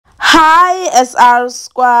Hi SR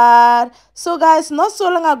squad. So guys, not so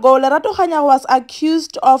long ago, Lerato Kganyago was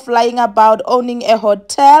accused of lying about owning a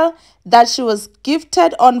hotel that she was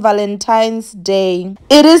gifted on Valentine's Day.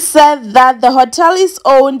 It is said that the hotel is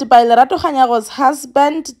owned by Lerato Kganyago's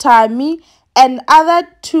husband Tammy and other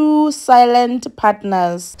two silent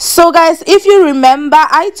partners. So guys, if you remember,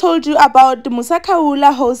 I told you about Musa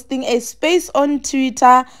Khawula hosting a space on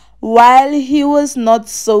Twitter while he was not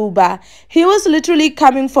sober. He was literally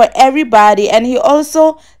coming for everybody, and he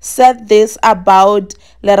also said this about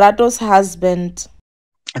Lerato's husband.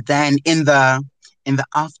 Then in the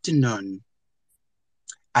afternoon,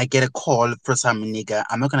 I get a call from some nigga.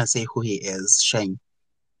 I'm not gonna say who he is, shame.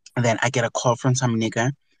 And then I get a call from some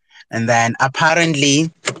nigga, and then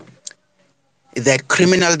apparently that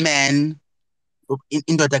criminal man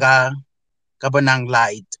in the Gabonang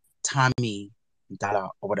light, Tommy Dala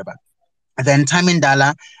or whatever. And then Tommy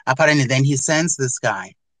Dala, apparently then he sends this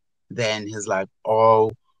guy. Then he's like,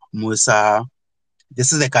 "Oh, Musa,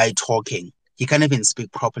 this is the guy talking. He can't even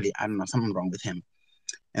speak properly. I don't know, something wrong with him."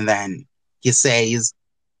 And then he says,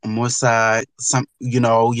 "Musa,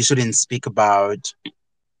 you shouldn't speak about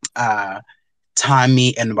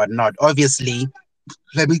Tommy and whatnot." Obviously,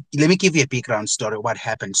 let me give you a background story what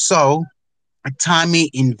happened. So Tommy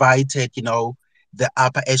invited, the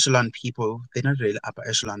upper echelon people. They're not really upper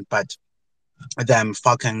echelon, but them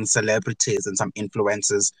fucking celebrities and some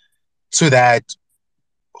influencers to that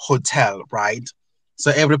hotel, right?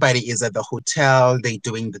 So everybody is at the hotel, they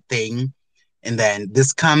doing the thing. And then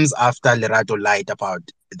this comes after Lerato lied about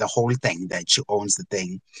the whole thing, that she owns the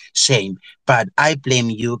thing. Shame. But I blame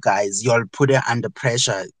you guys. Y'all put her under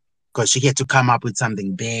pressure because she had to come up with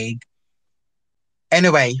something big.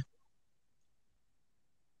 Anyway,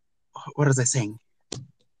 what was I saying?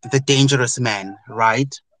 The dangerous man,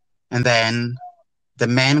 right? And then the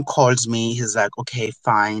man calls me. He's like, "Okay,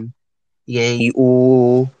 fine. Yeah,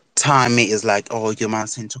 Tommy is like, oh, you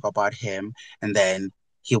mustn't talk about him." And then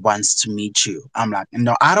he wants to meet you. I'm like,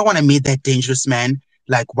 no, I don't want to meet that dangerous man.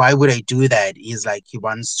 Like, why would I do that? He's like, he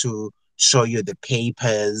wants to show you the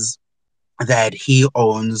papers that he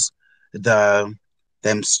owns the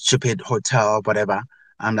them stupid hotel, whatever.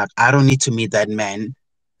 I'm like, I don't need to meet that man.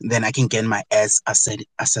 Then I can get my ass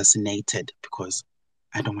assassinated because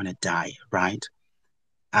I don't want to die, right?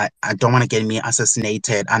 I don't want to get me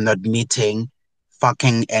assassinated. I'm not meeting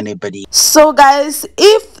fucking anybody. So guys,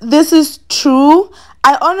 if this is true,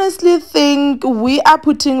 I honestly think we are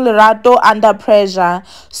putting Lerato under pressure.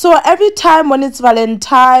 So every time when it's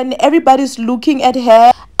Valentine, everybody's looking at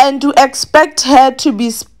her and to expect her to be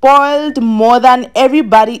spoiled more than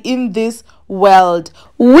everybody in this world,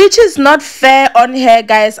 which is not fair on her,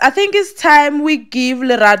 guys. I think it's time we give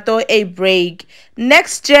Lerato a break.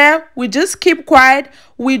 Next year, we just keep quiet.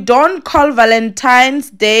 We don't call Valentine's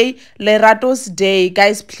Day Lerato's Day.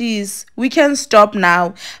 Guys, please, we can stop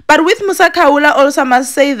now. But with Musa Khawula, also I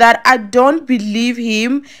must say that I don't believe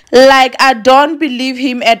him. Like, I don't believe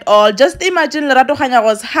him at all. Just imagine Lerato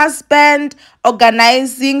Kganyago's husband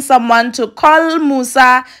organizing someone to call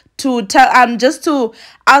Musa to tell just to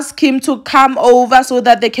ask him to come over so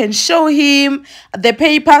that they can show him the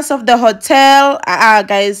papers of the hotel.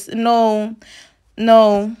 Guys, no.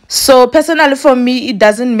 So personally for me, it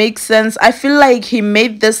doesn't make sense. I feel like he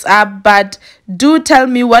made this up, but do tell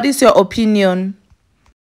me, what is your opinion?